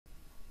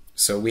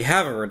So we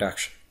have a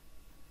reduction.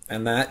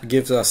 And that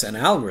gives us an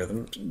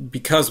algorithm,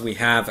 because we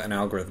have an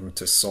algorithm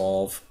to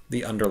solve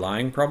the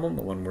underlying problem,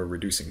 the one we're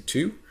reducing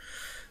to.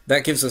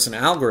 That gives us an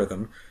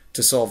algorithm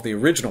to solve the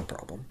original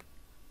problem.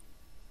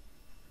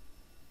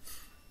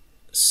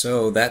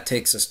 So that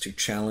takes us to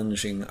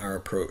challenging our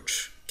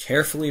approach.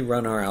 Carefully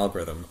run our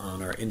algorithm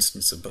on our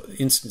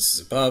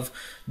instances above.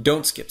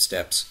 Don't skip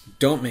steps.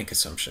 Don't make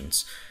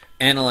assumptions.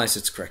 Analyze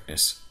its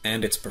correctness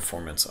and its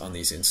performance on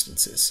these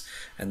instances,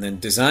 and then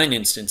design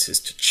instances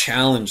to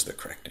challenge the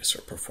correctness or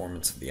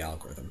performance of the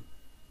algorithm.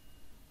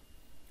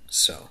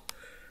 So,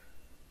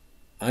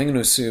 I'm going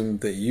to assume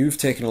that you've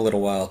taken a little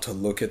while to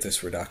look at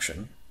this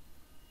reduction.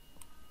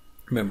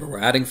 Remember, we're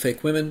adding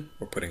fake women,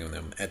 we're putting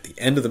them at the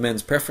end of the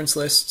men's preference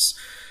lists,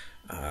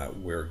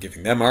 we're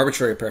giving them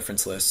arbitrary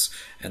preference lists,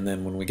 and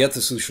then when we get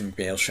the solution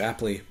from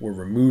Gale-Shapley, we're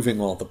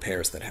removing all the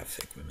pairs that have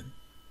fake women.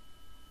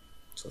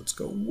 So let's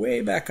go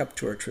way back up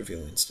to our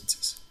trivial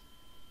instances.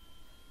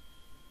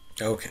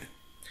 Okay,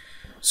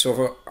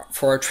 so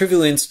for our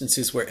trivial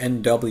instances where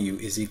NW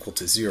is equal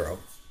to 0,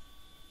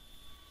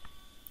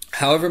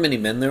 however many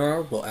men there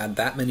are, we'll add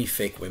that many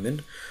fake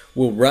women.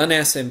 We'll run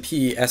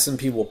SMP.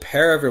 SMP will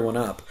pair everyone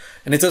up.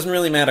 And it doesn't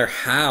really matter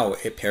how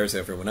it pairs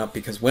everyone up,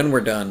 because when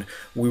we're done,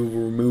 we will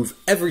remove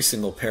every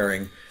single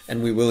pairing,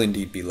 and we will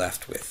indeed be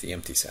left with the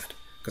empty set,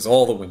 because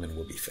all the women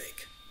will be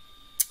fake.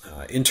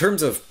 In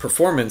terms of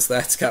performance,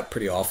 that's got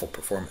pretty awful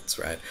performance,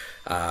 right?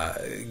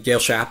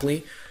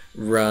 Gale-Shapley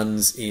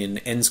runs in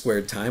n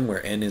squared time,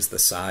 where n is the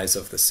size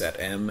of the set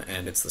M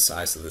and it's the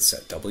size of the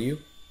set W.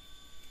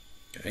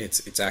 Okay?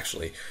 It's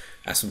actually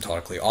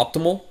asymptotically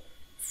optimal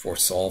for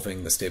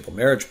solving the stable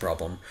marriage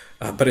problem,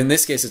 but in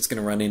this case it's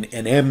going to run in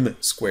an m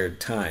squared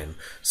time.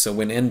 So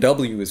when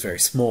NW is very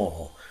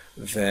small,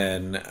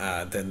 then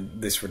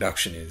this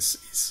reduction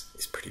is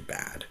pretty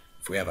bad.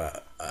 If we have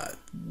a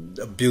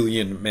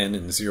billion men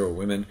and 0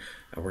 women,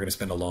 we're going to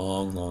spend a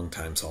long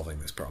time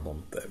solving this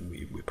problem that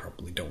we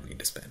probably don't need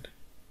to spend.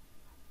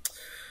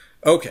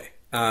 Okay,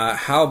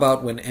 how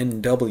about when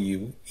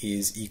NW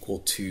is equal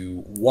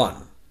to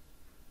 1?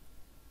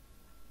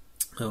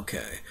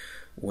 Okay,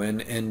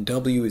 when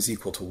NW is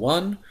equal to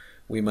 1,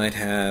 we might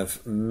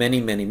have many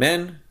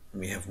men,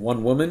 we have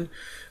 1 woman,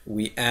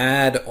 we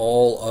add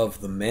all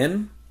of the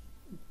men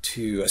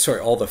to,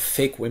 all the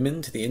fake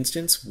women to the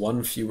instance,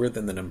 1 fewer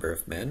than the number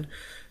of men.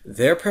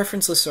 Their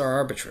preference lists are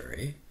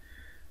arbitrary.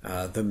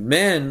 The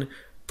men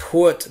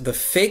put the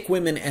fake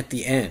women at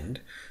the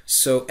end,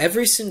 so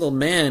every single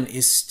man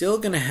is still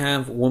going to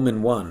have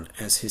woman 1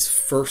 as his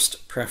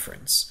first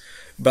preference,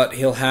 but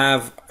he'll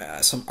have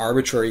some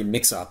arbitrary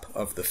mix-up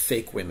of the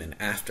fake women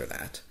after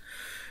that.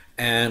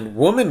 And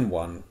woman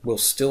 1 will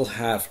still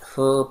have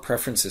her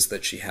preferences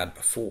that she had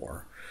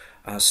before.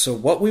 So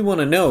what we want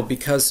to know,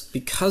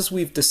 because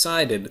we've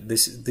decided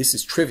this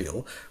is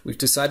trivial, we've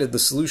decided the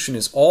solution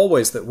is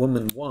always that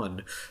woman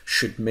 1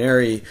 should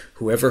marry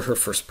whoever her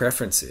first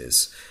preference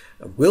is.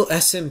 Will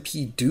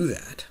SMP do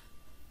that?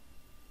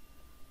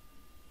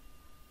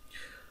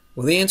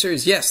 Well, the answer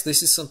is yes.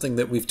 This is something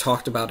that we've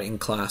talked about in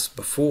class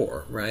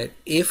before, right?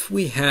 If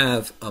we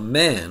have a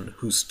man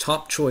whose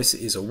top choice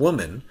is a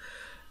woman,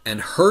 and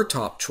her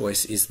top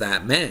choice is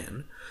that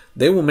man,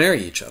 they will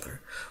marry each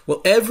other.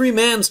 Well, every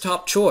man's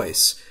top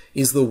choice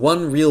is the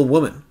one real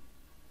woman.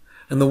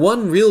 And the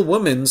one real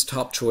woman's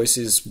top choice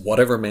is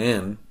whatever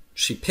man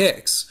she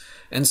picks.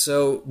 And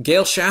so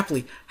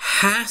Gale-Shapley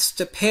has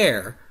to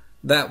pair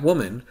that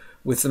woman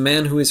with the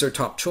man who is her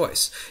top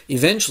choice.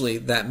 Eventually,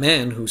 that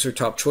man who's her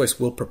top choice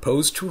will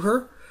propose to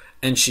her,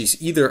 and she's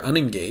either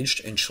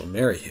unengaged and she'll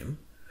marry him,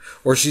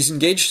 or she's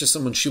engaged to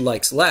someone she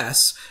likes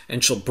less,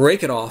 and she'll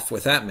break it off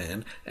with that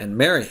man and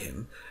marry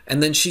him.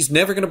 And then she's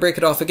never going to break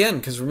it off again,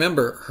 because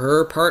remember,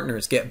 her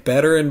partners get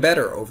better and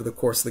better over the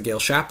course of the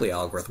Gale-Shapley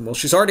algorithm. Well,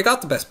 she's already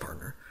got the best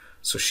partner,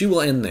 so she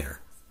will end there.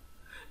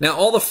 Now,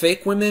 all the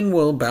fake women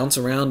will bounce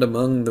around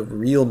among the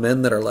real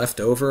men that are left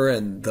over,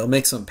 and they'll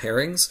make some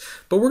pairings,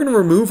 but we're going to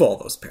remove all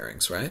those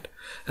pairings, right?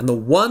 And the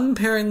one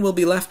pairing we'll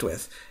be left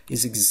with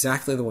is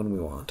exactly the one we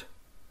want.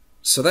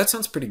 So that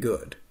sounds pretty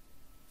good.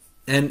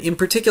 And in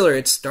particular,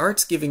 it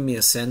starts giving me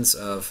a sense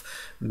of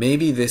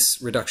maybe this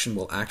reduction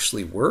will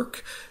actually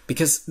work,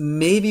 because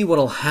maybe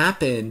what'll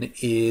happen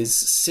is,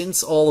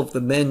 since all of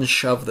the men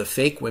shove the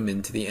fake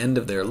women to the end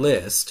of their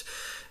list,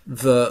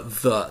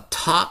 the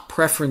top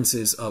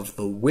preferences of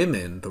the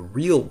women, the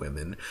real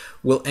women,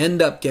 will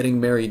end up getting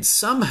married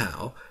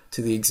somehow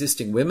to the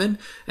existing women,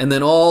 and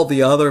then all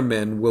the other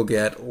men will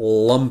get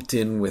lumped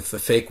in with the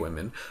fake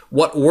women.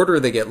 What order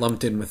they get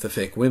lumped in with the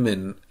fake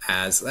women,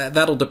 as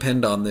that'll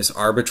depend on this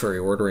arbitrary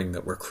ordering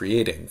that we're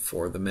creating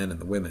for the men and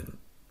the women.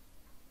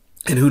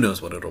 And who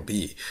knows what it'll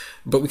be.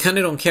 But we kind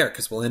of don't care,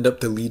 because we'll end up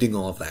deleting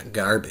all of that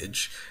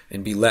garbage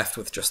and be left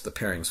with just the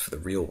pairings for the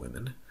real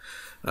women.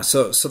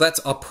 So that's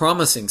a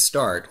promising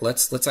start.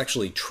 Let's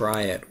actually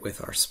try it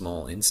with our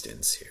small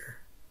instance here.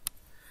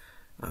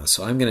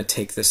 So I'm going to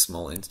take this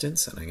small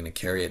instance and I'm going to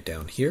carry it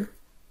down here.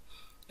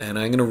 and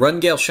I'm going to run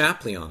Gale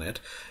Shapley on it,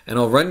 and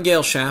I'll run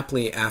Gale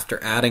Shapley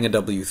after adding a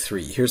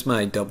W3. Here's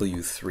my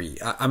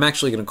W3. I'm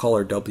actually going to call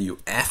her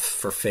WF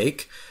for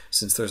fake,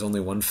 since there's only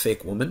one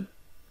fake woman.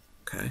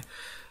 Okay,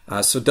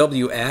 so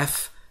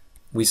WF,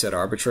 we said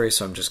arbitrary,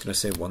 so I'm just going to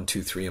say 1,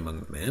 2, 3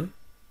 among the men.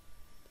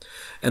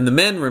 And the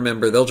men,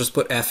 remember, they'll just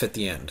put F at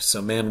the end.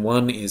 So man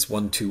 1 is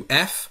 1, 2,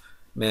 F,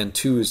 man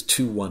 2 is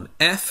 2, 1,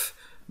 F,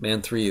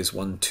 man 3 is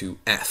 1, 2,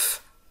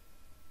 F.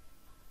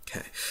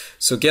 Okay,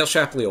 so Gale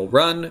Shapley will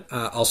run.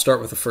 I'll start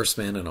with the first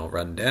man and I'll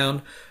run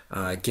down.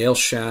 Gale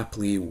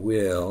Shapley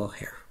will,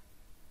 here,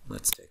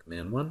 let's take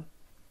man 1,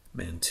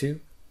 man 2,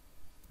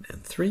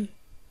 man 3,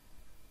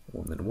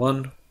 woman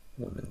 1,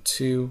 woman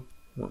 2,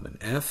 woman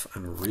F.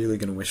 I'm really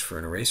going to wish for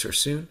an eraser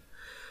soon.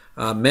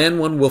 Man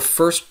 1 will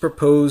first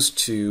propose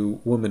to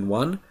woman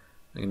 1. I'm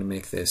going to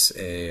make this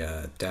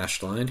a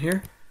dashed line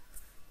here.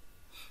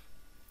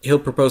 He'll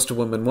propose to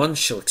woman 1.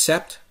 She'll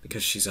accept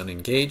because she's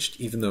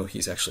unengaged, even though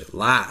he's actually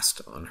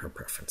last on her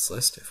preference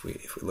list. If we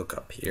look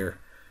up here,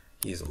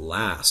 he's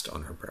last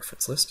on her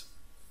preference list.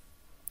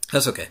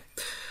 That's okay.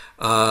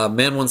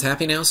 Man 1's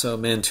happy now, so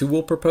man 2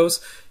 will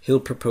propose.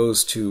 He'll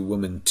propose to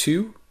woman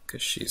 2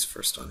 because she's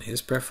first on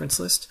his preference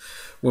list.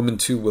 Woman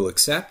 2 will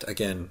accept.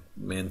 Again,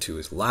 man 2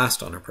 is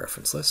last on her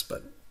preference list,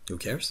 but who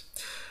cares?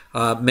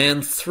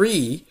 Man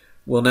 3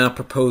 will now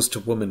propose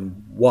to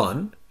woman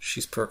 1.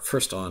 She's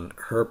first on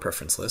her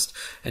preference list,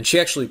 and she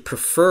actually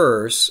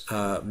prefers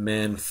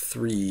man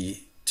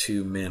 3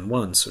 to man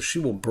 1, so she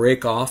will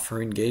break off her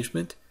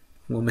engagement.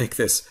 We'll make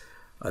this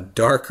a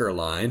darker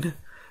line,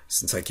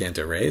 since I can't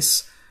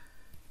erase.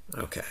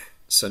 Okay,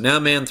 so now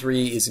man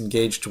 3 is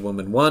engaged to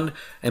woman 1,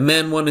 and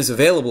man 1 is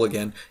available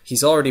again.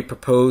 He's already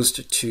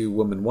proposed to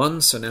woman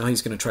 1, so now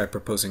he's going to try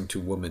proposing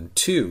to woman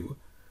 2.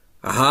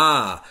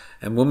 Aha!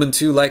 And woman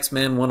 2 likes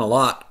man 1 a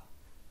lot.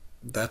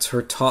 That's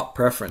her top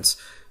preference.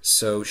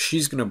 So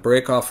she's going to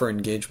break off her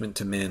engagement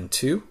to man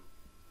 2.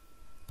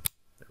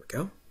 There we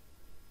go.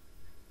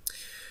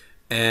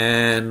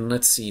 And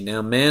let's see,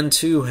 now man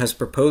 2 has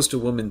proposed to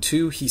woman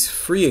 2. He's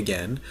free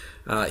again.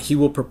 He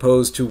will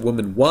propose to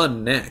woman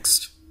 1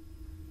 next.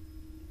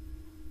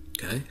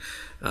 Okay,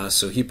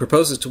 so he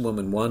proposes to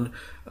woman 1.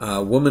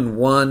 Woman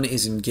 1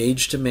 is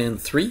engaged to man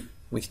 3.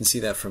 We can see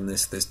that from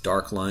this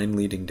dark line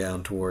leading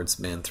down towards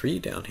man 3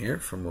 down here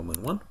from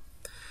woman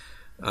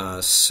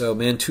 1. So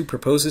man 2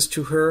 proposes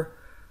to her.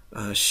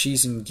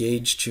 She's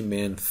engaged to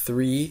man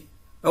 3.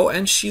 Oh,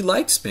 and she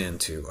likes man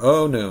 2.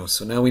 Oh no,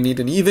 so now we need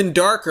an even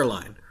darker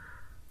line.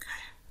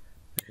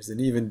 Okay. There's an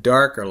even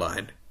darker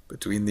line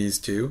between these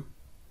two.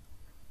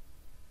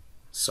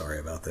 Sorry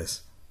about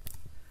this.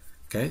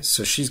 Okay,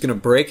 so she's going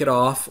to break it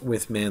off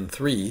with man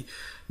 3.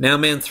 Now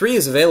man 3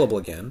 is available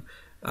again.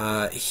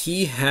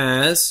 He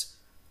has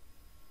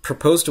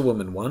proposed to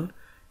woman 1.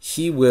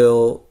 He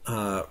will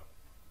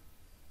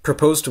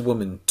propose to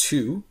woman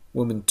 2.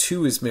 Woman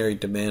 2 is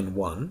married to man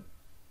 1.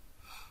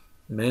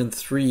 Man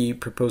 3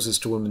 proposes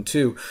to woman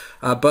 2.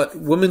 But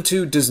woman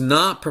 2 does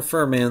not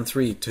prefer man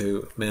 3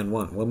 to man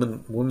 1.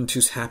 Woman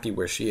 2's happy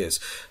where she is.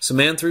 So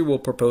man 3 will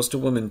propose to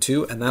woman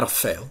 2, and that'll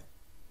fail.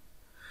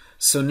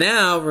 So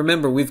now,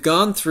 remember, we've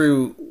gone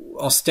through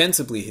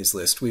ostensibly his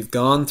list. We've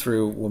gone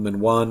through woman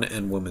 1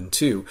 and woman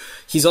 2.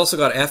 He's also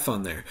got F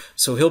on there.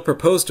 So he'll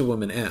propose to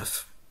woman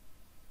F,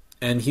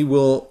 and he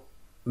will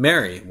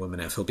marry woman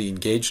F. He'll be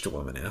engaged to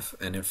woman F,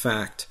 and in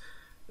fact,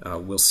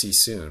 we'll see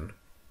soon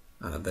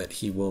that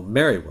he will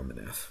marry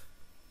woman F.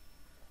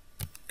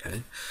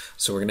 Okay,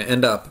 so we're going to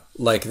end up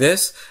like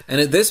this,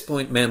 and at this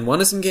point, man 1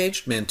 is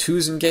engaged, man 2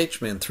 is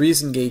engaged, man 3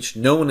 is engaged,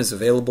 no one is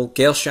available.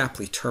 Gale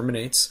Shapley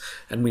terminates,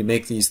 and we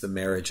make these the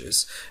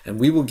marriages.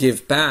 And we will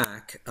give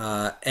back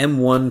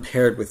M1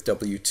 paired with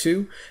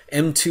W2,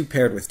 M2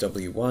 paired with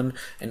W1,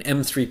 and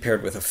M3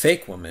 paired with a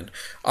fake woman.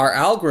 Our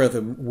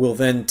algorithm will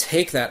then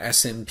take that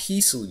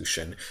USMP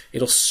solution,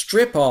 it'll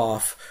strip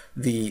off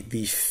the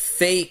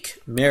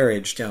fake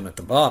marriage down at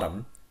the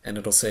bottom, and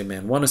it'll say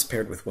man 1 is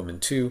paired with woman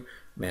 2,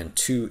 man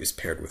 2 is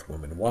paired with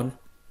woman 1,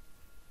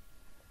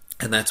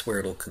 and that's where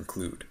it'll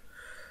conclude.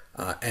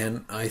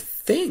 And I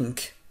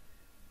think,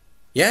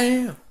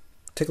 yeah,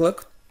 take a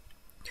look.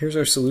 Here's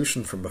our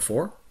solution from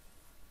before,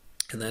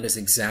 and that is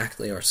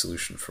exactly our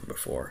solution from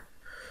before.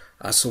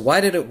 So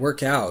why did it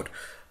work out?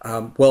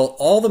 Well,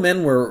 all the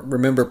men were,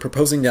 remember,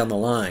 proposing down the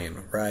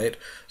line, right?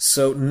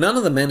 So none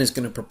of the men is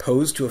going to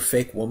propose to a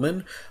fake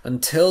woman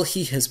until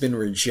he has been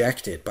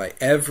rejected by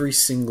every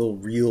single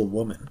real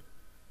woman.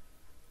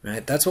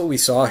 Right? That's what we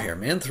saw here.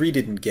 Man 3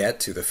 didn't get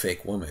to the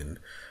fake woman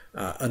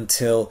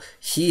until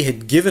he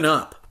had given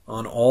up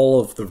on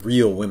all of the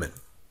real women.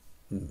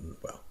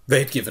 Well,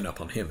 they'd given up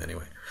on him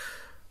anyway.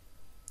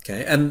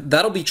 Okay, and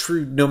that'll be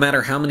true no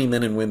matter how many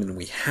men and women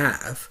we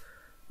have.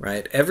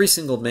 Right? Every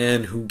single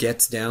man who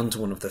gets down to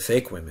one of the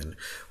fake women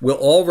will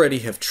already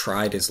have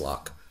tried his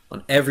luck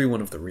on every one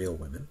of the real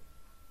women.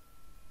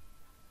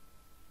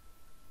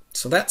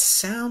 So that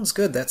sounds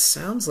good. That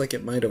sounds like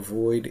it might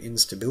avoid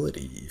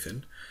instability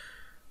even.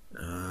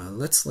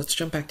 Let's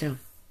jump back down.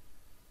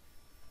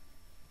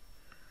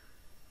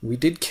 we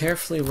did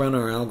carefully run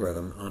our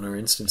algorithm on our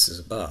instances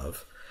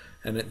above,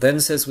 and it then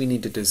says we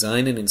need to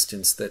design an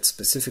instance that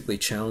specifically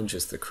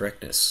challenges the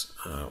correctness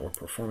or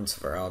performance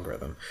of our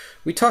algorithm.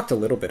 We talked a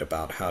little bit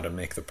about how to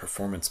make the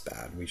performance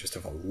bad. We just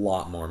have a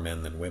lot more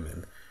men than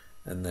women,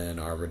 and then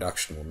our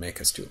reduction will make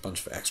us do a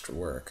bunch of extra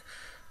work.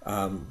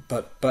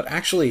 But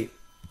actually,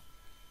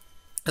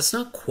 that's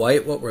not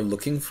quite what we're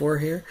looking for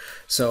here.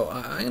 So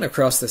I'm going to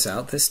cross this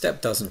out. This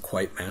step doesn't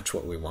quite match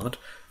what we want.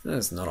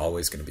 That's not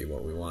always going to be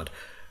what we want.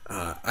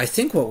 I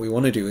think what we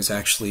want to do is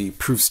actually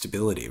prove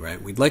stability,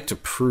 right? We'd like to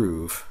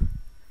prove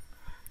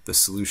the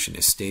solution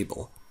is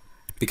stable.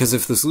 Because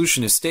if the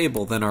solution is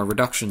stable, then our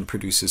reduction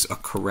produces a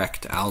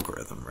correct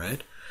algorithm,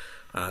 right?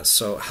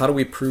 So how do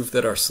we prove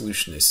that our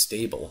solution is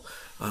stable?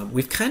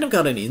 We've kind of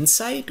got an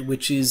insight,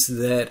 which is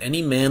that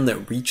any man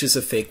that reaches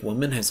a fake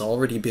woman has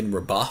already been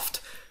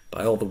rebuffed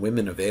by all the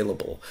women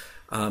available.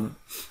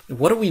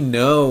 What do we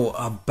know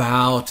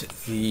about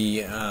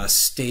the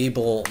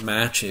stable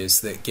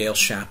matches that Gale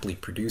Shapley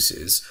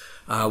produces?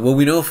 Well,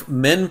 we know if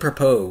men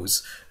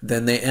propose,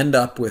 then they end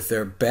up with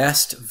their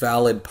best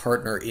valid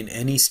partner in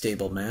any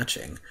stable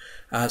matching.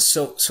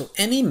 So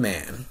any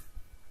man,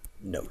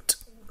 note,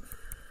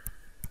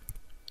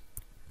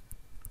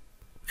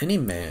 any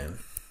man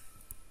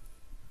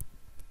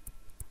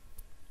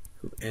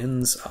who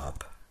ends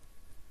up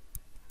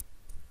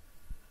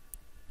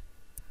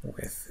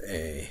with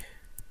a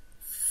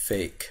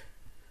fake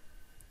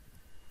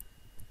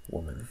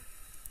woman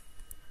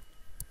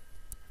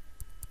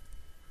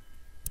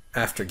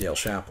after Gale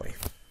Shapley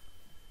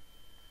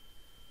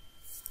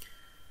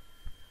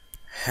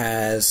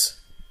has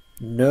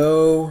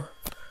no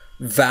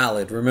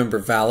valid, remember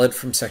valid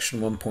from section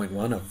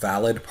 1.1, a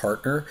valid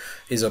partner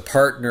is a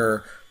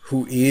partner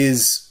who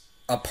is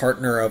a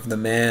partner of the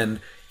man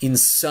in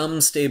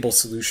some stable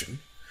solution.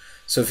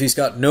 So if he's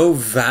got no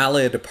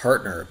valid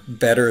partner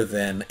better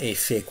than a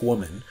fake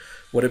woman,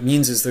 what it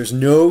means is there's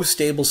no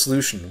stable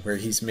solution where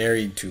he's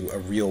married to a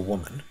real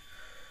woman.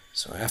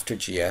 So after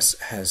GS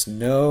has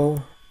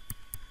no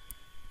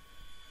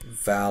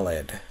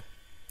valid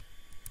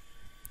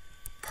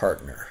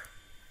partner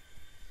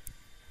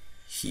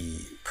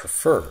he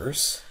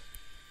prefers.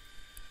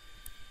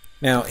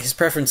 Now, his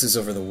preferences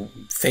over the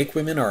fake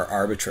women are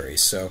arbitrary,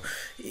 so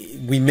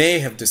we may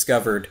have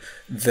discovered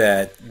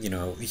that, you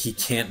know, he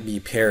can't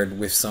be paired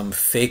with some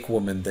fake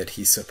woman that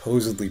he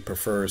supposedly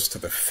prefers to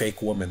the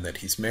fake woman that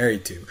he's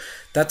married to.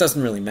 That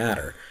doesn't really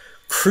matter.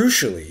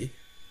 Crucially,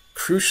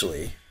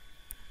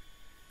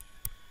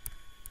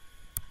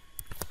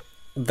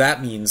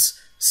 that means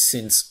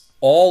since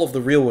all of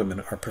the real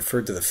women are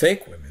preferred to the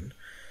fake women,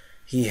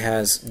 he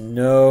has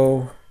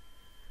no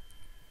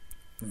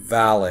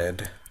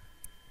valid,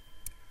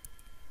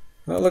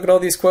 well, look at all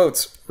these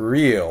quotes,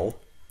 real,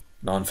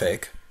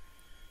 non-fake,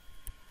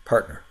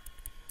 partner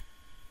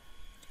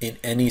in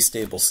any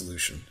stable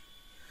solution.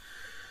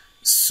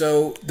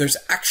 So there's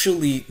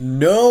actually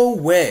no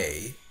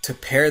way to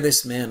pair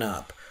this man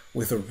up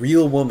with a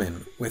real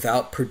woman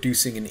without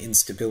producing an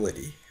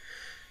instability.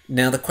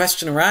 Now the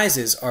question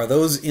arises, are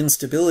those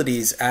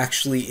instabilities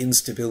actually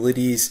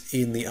instabilities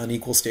in the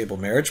unequal stable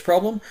marriage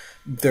problem?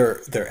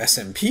 They're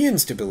SMP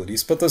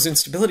instabilities, but those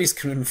instabilities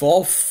can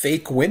involve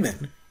fake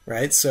women,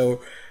 right? So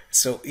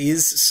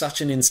is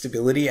such an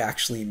instability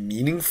actually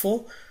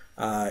meaningful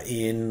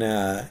in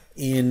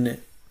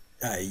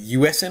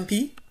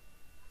USMP?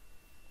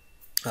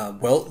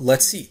 Well,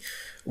 let's see.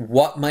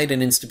 What might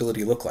an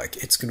instability look like?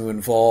 It's going to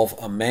involve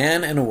a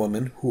man and a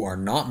woman who are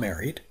not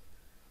married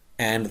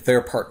and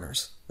their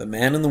partners. The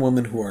man and the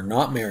woman who are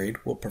not married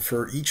will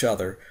prefer each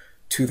other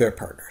to their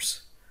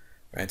partners,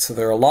 right? So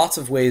there are lots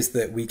of ways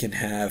that we can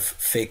have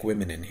fake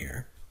women in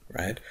here,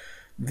 right?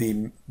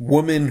 The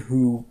woman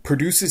who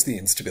produces the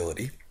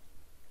instability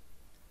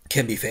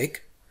can be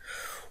fake,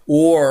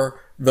 or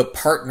the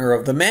partner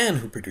of the man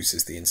who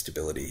produces the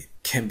instability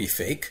can be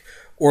fake,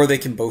 or they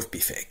can both be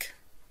fake.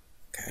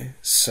 Okay,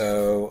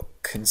 so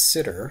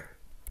consider,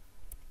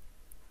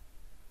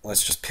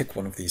 let's just pick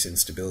one of these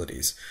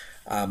instabilities.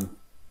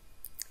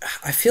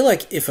 I feel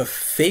like if a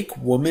fake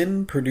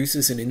woman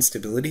produces an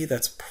instability,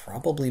 that's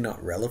probably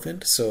not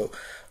relevant. So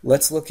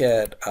let's look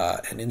at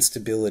an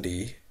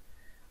instability.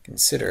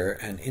 Consider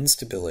an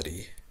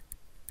instability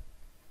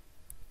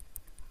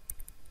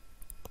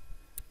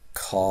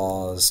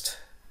caused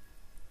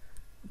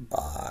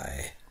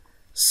by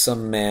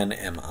some man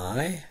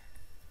MI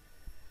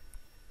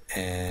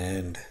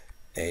and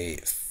a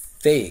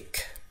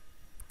fake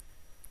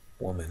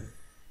woman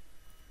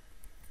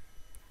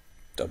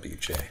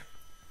WJ.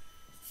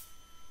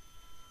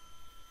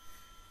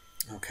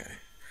 Okay.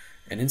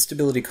 An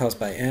instability caused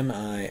by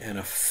MI and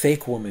a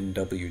fake woman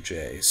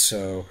WJ.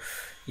 So,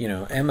 you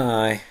know,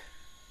 MI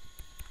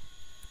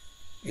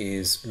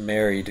is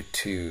married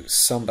to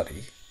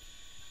somebody,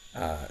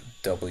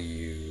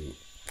 W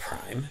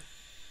prime,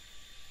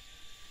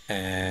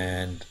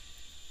 and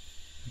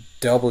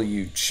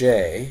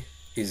WJ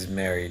is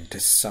married to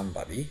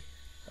somebody,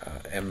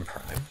 M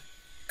prime,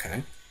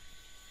 okay?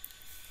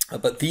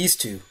 But these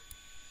two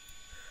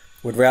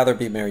would rather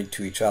be married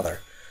to each other.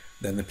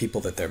 than the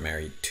people that they're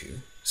married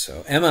to.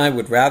 So MI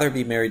would rather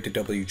be married to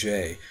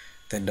WJ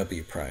than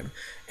W prime.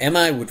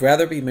 MI would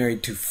rather be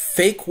married to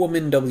fake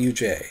woman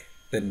WJ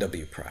than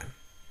W prime.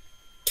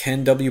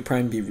 Can W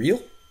prime be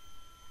real?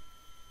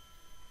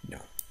 No.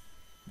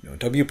 No,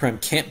 W prime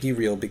can't be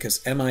real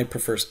because MI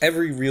prefers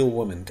every real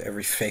woman to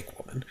every fake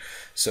woman.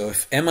 So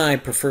if MI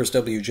prefers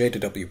WJ to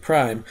W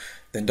prime,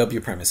 then W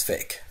prime is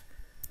fake.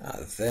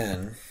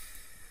 Then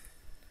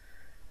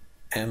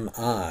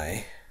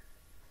MI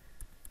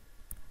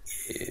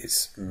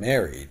is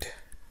married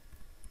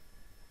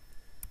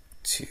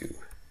to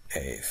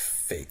a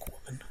fake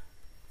woman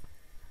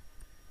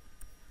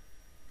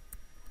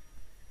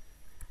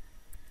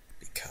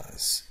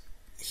because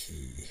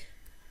he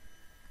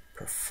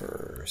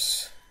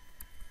prefers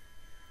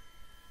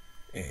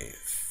a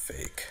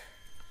fake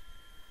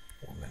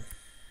woman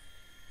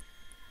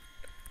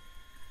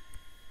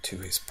to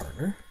his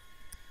partner.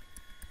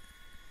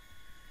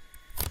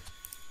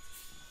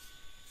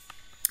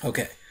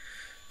 Okay.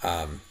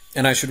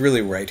 And I should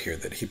really write here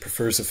that he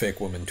prefers a fake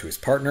woman to his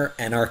partner,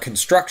 and our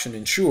construction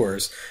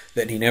ensures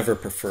that he never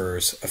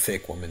prefers a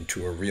fake woman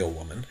to a real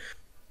woman.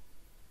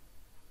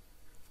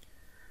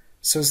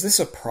 So is this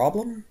a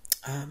problem?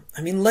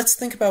 I mean, let's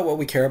think about what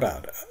we care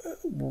about.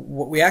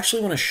 What we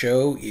actually want to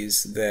show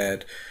is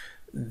that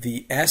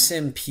the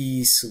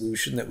SMP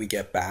solution that we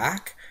get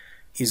back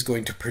is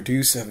going to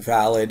produce a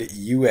valid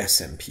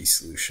USMP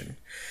solution.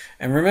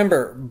 And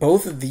remember,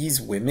 both of these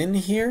women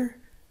here,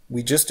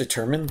 we just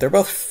determined they're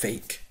both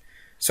fake.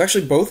 So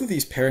actually both of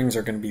these pairings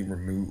are going to be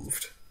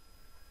removed,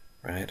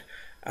 right?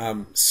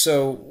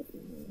 So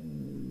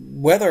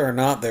whether or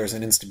not there's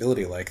an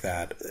instability like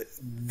that,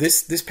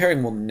 this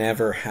pairing will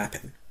never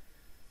happen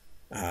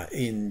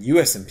in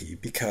USMP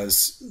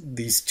because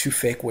these two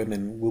fake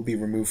women will be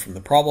removed from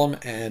the problem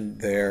and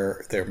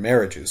their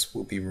marriages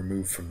will be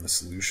removed from the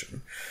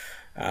solution.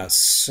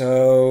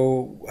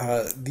 So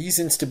these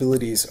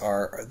instabilities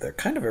they're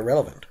kind of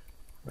irrelevant,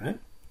 right?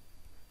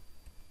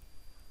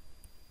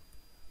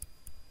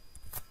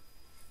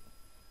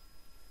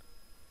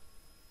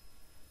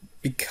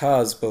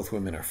 Because both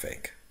women are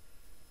fake.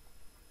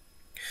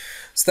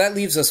 So that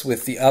leaves us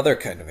with the other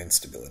kind of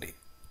instability.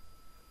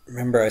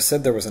 Remember, I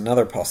said there was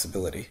another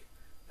possibility.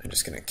 I'm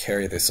just going to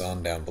carry this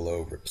on down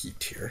below,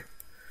 repeat here.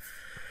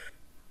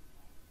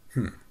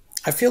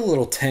 I feel a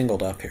little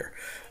tangled up here.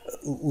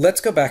 Let's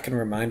go back and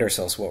remind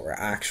ourselves what we're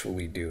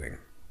actually doing.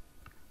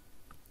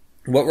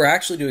 What we're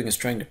actually doing is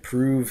trying to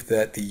prove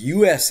that the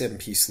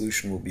USMP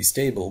solution will be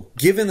stable,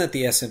 given that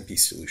the SMP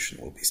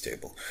solution will be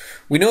stable.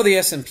 We know the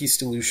SMP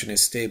solution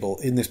is stable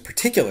in this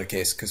particular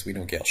case because we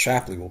know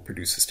Gale-Shapley will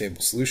produce a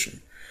stable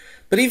solution.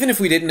 But even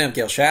if we didn't have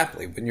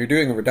Gale-Shapley, when you're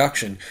doing a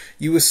reduction,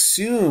 you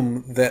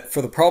assume that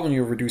for the problem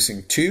you're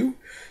reducing to,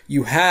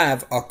 you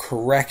have a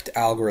correct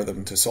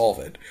algorithm to solve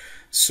it.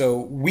 So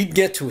we'd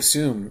get to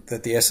assume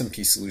that the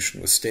SMP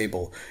solution was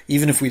stable,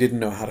 even if we didn't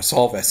know how to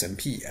solve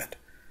SMP yet.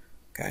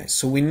 Okay,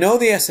 so we know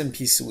the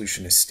SMP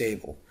solution is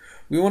stable.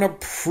 We want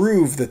to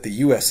prove that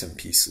the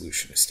USMP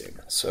solution is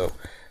stable. So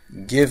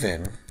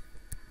given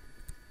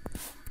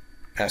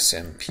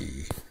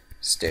SMP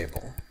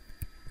stable,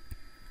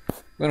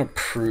 we're going to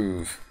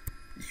prove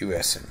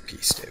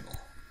USMP stable.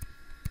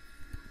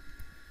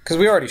 Because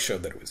we already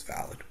showed that it was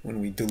valid. When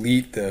we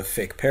delete the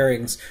fake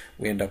pairings,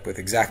 we end up with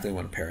exactly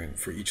one pairing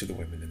for each of the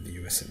women in the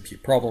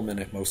USMP problem, and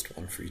at most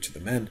one for each of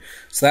the men.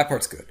 So that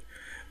part's good.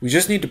 We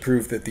just need to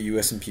prove that the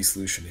USMP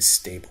solution is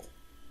stable.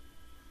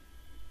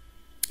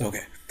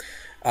 Okay.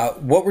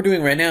 What we're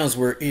doing right now is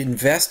we're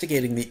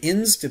investigating the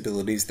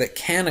instabilities that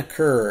can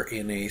occur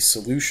in a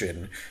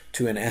solution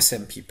to an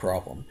SMP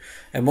problem.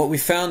 And what we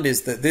found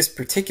is that this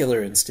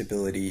particular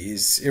instability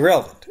is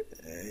irrelevant.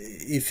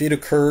 If it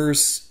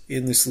occurs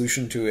in the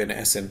solution to an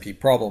SMP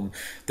problem,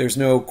 there's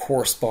no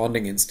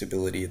corresponding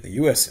instability in the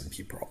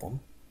USMP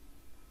problem.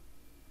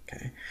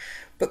 Okay.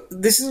 But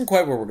this isn't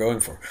quite what we're going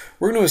for.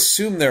 We're going to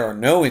assume there are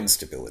no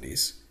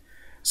instabilities.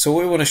 So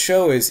what we want to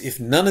show is if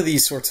none of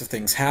these sorts of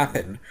things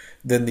happen,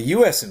 then the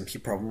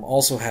USMP problem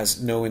also has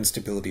no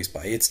instabilities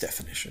by its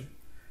definition,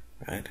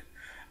 right?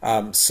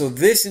 So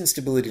this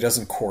instability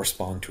doesn't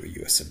correspond to a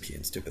USMP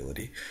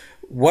instability.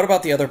 What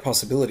about the other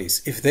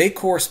possibilities? If they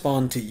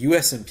correspond to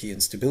USMP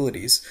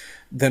instabilities,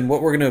 then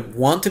what we're going to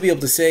want to be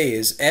able to say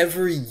is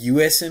every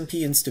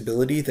USMP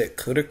instability that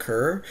could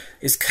occur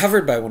is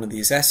covered by one of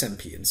these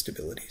SMP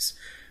instabilities,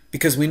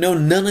 because we know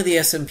none of the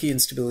SMP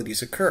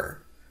instabilities occur.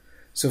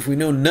 So if we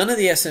know none of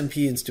the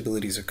SMP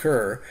instabilities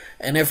occur,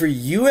 and every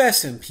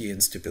USMP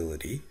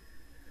instability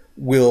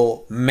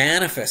will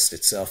manifest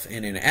itself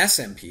in an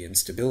SMP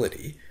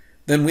instability,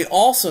 then we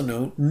also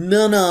know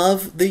none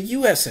of the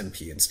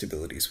USMP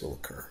instabilities will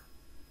occur,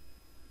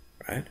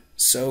 right?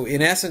 So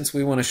in essence,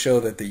 we want to show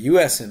that the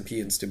USMP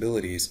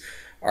instabilities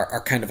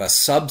are kind of a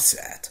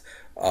subset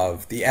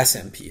of the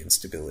SMP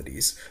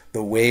instabilities,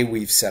 the way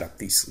we've set up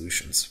these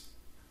solutions.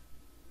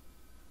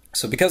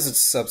 So because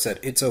it's a subset,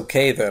 it's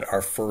okay that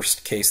our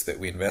first case that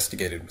we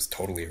investigated was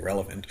totally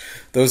irrelevant.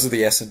 Those are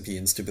the SMP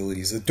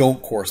instabilities that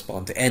don't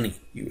correspond to any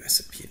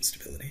USMP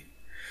instability.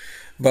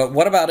 But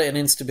what about an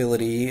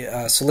instability?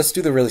 So let's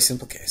do the really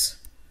simple case.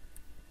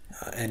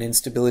 An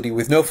instability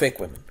with no fake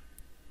women.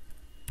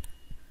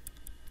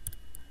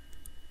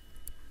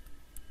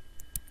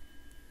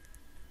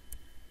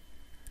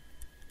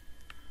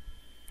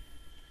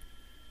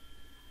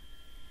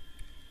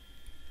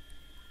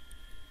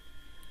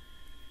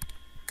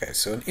 Okay,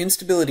 so an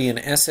instability in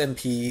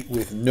SMP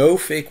with no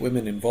fake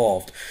women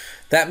involved.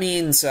 That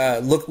means,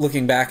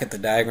 looking back at the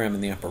diagram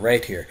in the upper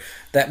right here,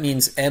 that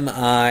means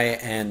MI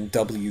and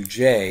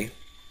WJ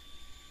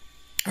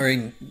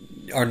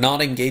are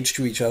not engaged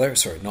to each other,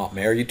 sorry, not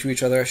married to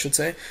each other, I should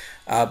say,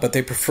 but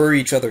they prefer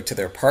each other to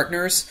their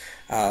partners.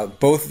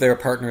 Both their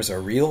partners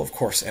are real. Of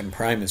course, M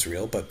prime is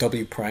real, but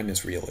W prime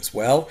is real as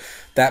well.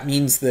 That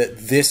means that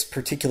this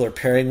particular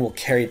pairing will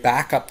carry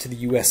back up to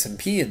the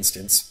USMP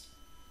instance.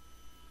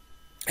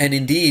 And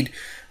indeed,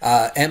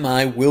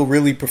 MI will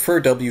really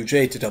prefer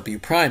WJ to W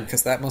prime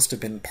because that must have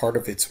been part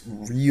of its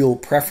real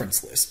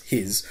preference list,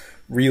 his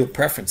real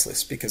preference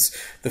list, because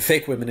the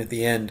fake women at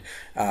the end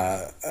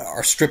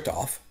are stripped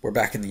off. We're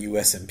back in the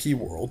USMP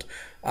world.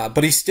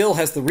 But he still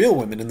has the real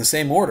women in the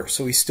same order,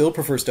 so he still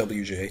prefers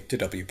WJ to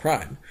W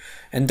prime.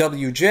 And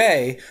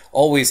WJ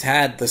always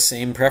had the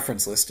same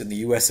preference list in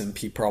the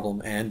USMP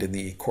problem and in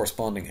the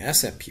corresponding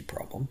SMP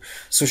problem.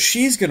 So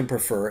she's going to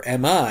prefer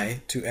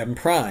MI to M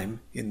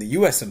prime in the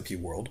USMP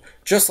world,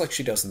 just like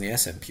she does in the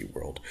SMP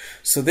world.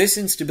 So this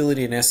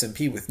instability in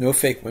SMP with no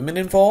fake women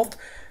involved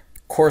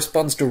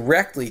corresponds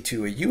directly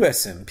to a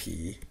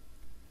USMP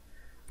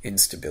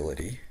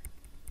instability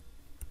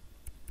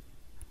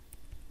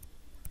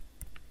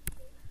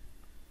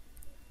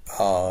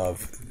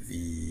of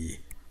the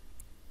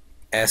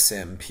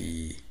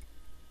SMP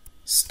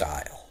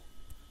style.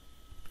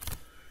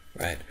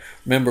 Right?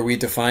 Remember, we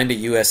defined a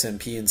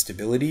USMP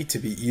instability to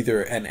be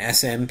either an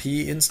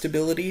SMP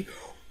instability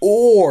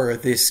or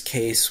this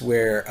case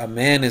where a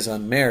man is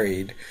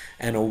unmarried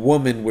and a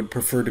woman would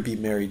prefer to be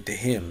married to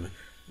him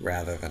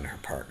rather than her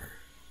partner.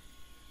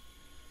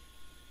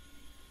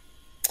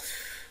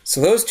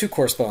 So those two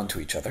correspond to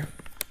each other.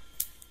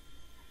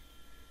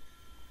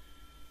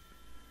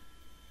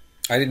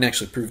 I didn't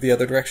actually prove the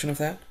other direction of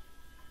that.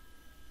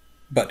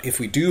 But if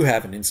we do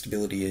have an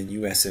instability in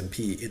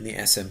USMP in the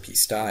SMP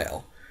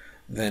style,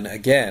 then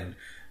again,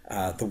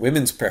 the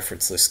women's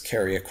preference lists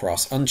carry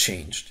across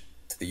unchanged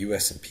to the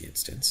USMP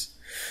instance.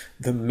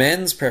 The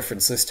men's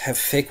preference list have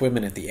fake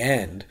women at the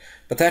end,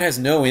 but that has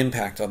no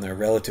impact on their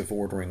relative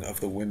ordering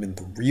of the women,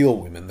 the real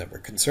women that we're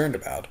concerned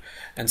about.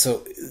 And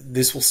so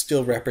this will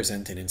still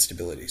represent an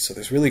instability. So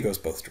this really goes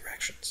both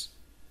directions.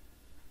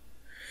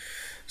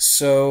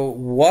 So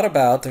what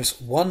about,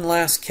 there's one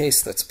last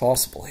case that's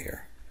possible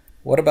here.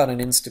 What about an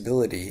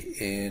instability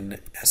in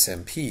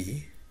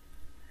SMP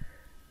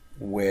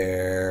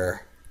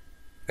where,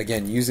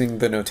 again, using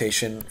the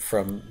notation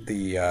from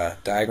the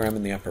diagram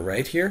in the upper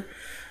right here,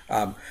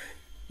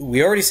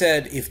 we already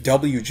said if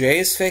WJ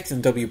is fake,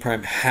 then W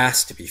prime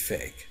has to be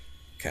fake.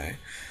 Okay,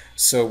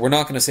 so we're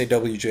not going to say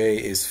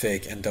WJ is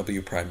fake and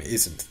W prime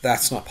isn't.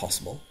 That's not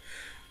possible.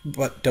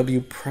 But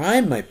W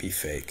prime might be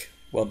fake,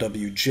 while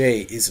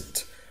WJ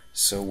isn't.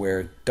 So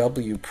where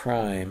W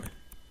prime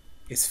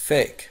is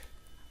fake,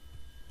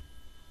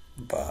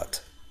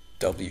 but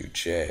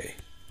WJ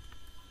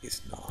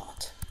is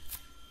not.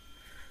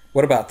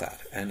 What about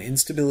that? An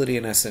instability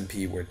in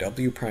SMP where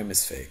W prime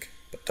is fake,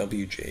 but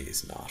WJ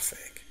is not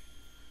fake.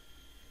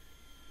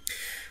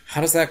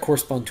 How does that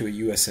correspond to a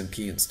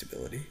USMP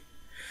instability?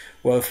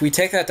 Well, if we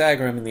take that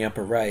diagram in the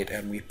upper right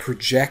and we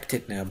project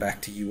it now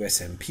back to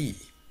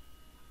USMP,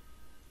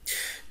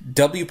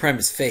 W prime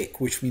is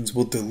fake, which means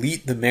we'll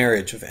delete the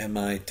marriage of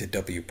MI to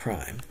W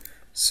prime.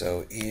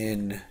 So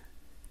in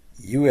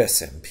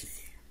USMP,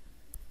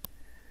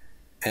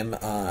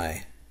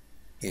 MI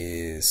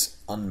is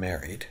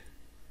unmarried,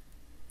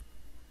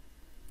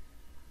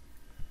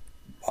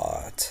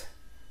 but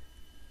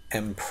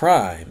M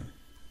prime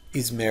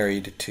is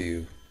married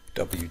to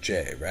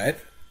WJ, right?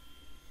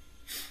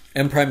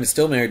 M prime is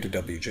still married to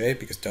WJ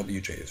because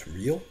WJ is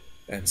real,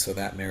 and so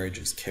that marriage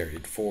is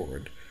carried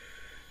forward.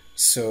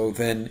 So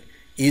then,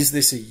 is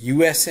this a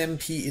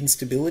USMP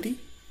instability?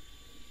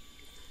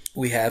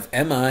 We have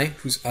MI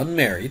who's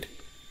unmarried,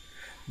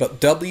 but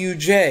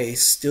WJ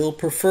still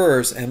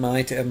prefers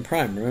MI to M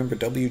prime. Remember,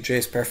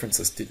 WJ's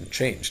preferences didn't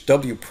change.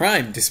 W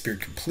prime disappeared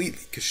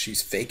completely because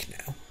she's fake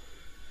now.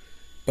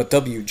 But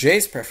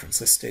WJ's preference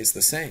list stays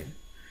the same.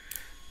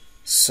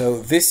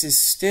 So this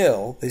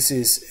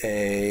is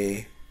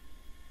an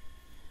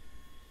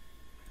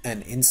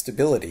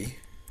instability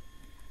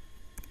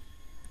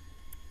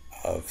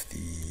of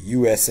the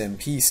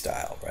USMP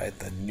style, right?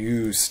 The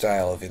new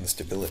style of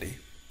instability.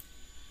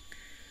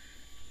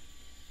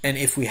 And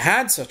if we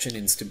had such an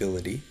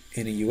instability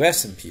in a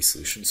USMP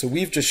solution, so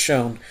we've just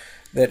shown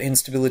that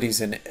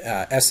instabilities in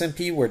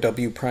SMP where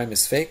W prime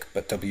is fake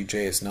but WJ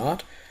is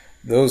not,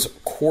 those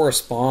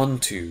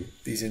correspond to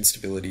these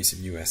instabilities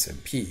in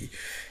USMP.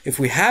 If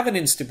we have an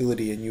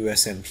instability in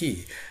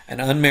USMP,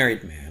 an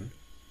unmarried man,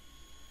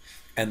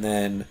 and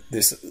then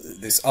this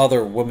this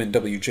other woman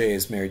Wj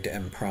is married to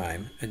M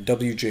prime, and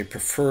Wj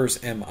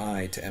prefers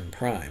Mi to M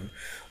prime,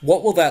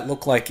 what will that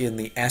look like in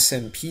the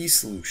SMP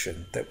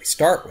solution that we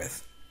start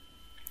with?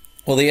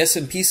 Well, the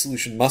SMP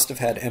solution must have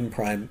had M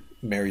prime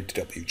married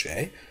to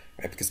Wj,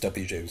 right, because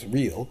Wj was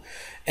real.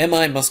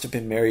 Mi must have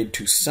been married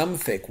to some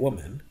fake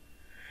woman,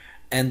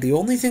 and the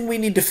only thing we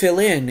need to fill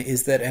in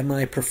is that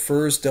Mi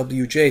prefers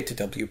Wj to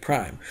W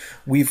prime.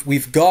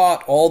 We've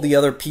got all the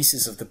other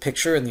pieces of the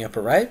picture in the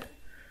upper right.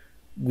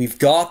 We've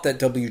got that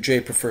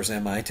Wj prefers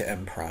Mi to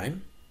M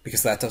prime,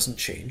 because that doesn't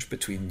change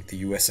between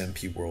the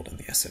USMP world and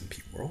the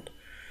SMP world.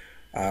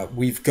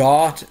 We've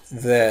got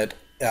that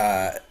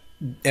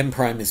M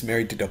prime is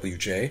married to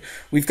Wj.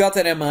 We've got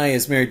that Mi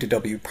is married to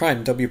W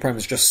prime. W prime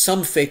is just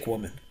some fake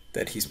woman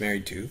that he's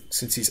married to.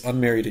 Since he's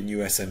unmarried in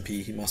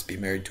USMP, he must be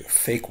married to a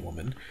fake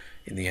woman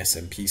in the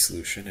SMP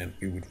solution, and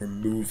we would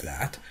remove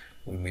that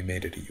when we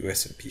made it a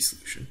USMP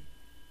solution.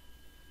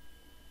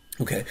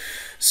 Okay,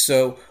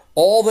 so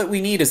all that we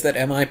need is that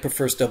Mi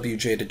prefers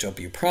Wj to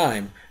W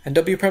prime, and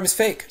W prime is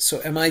fake.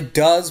 So Mi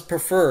does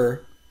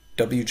prefer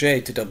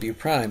Wj to W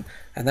prime,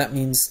 and that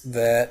means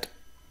that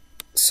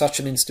such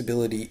an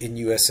instability in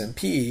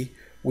USMP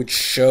would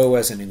show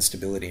as an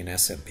instability in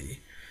SMP.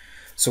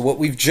 So what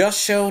we've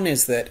just shown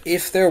is that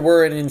if there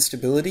were an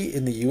instability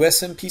in the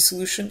USMP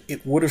solution,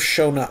 it would have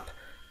shown up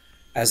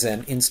as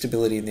an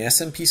instability in the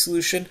SMP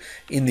solution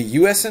in the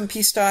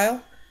USMP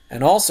style,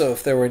 and also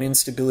if there were an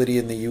instability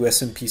in the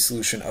USMP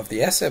solution of the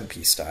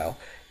SMP style,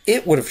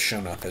 it would have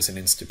shown up as an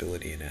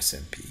instability in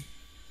SMP.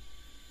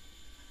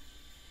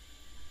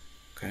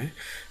 Okay?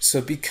 So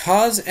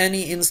because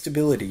any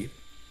instability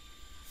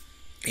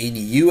in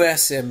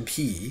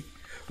USMP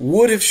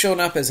would have shown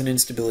up as an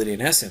instability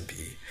in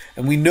SMP,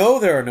 and we know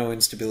there are no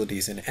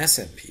instabilities in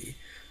SMP,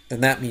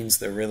 then that means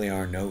there really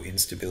are no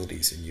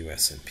instabilities in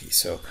USMP.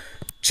 So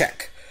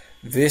check.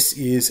 This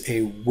is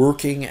a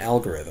working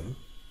algorithm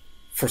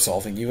for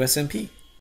solving USMP.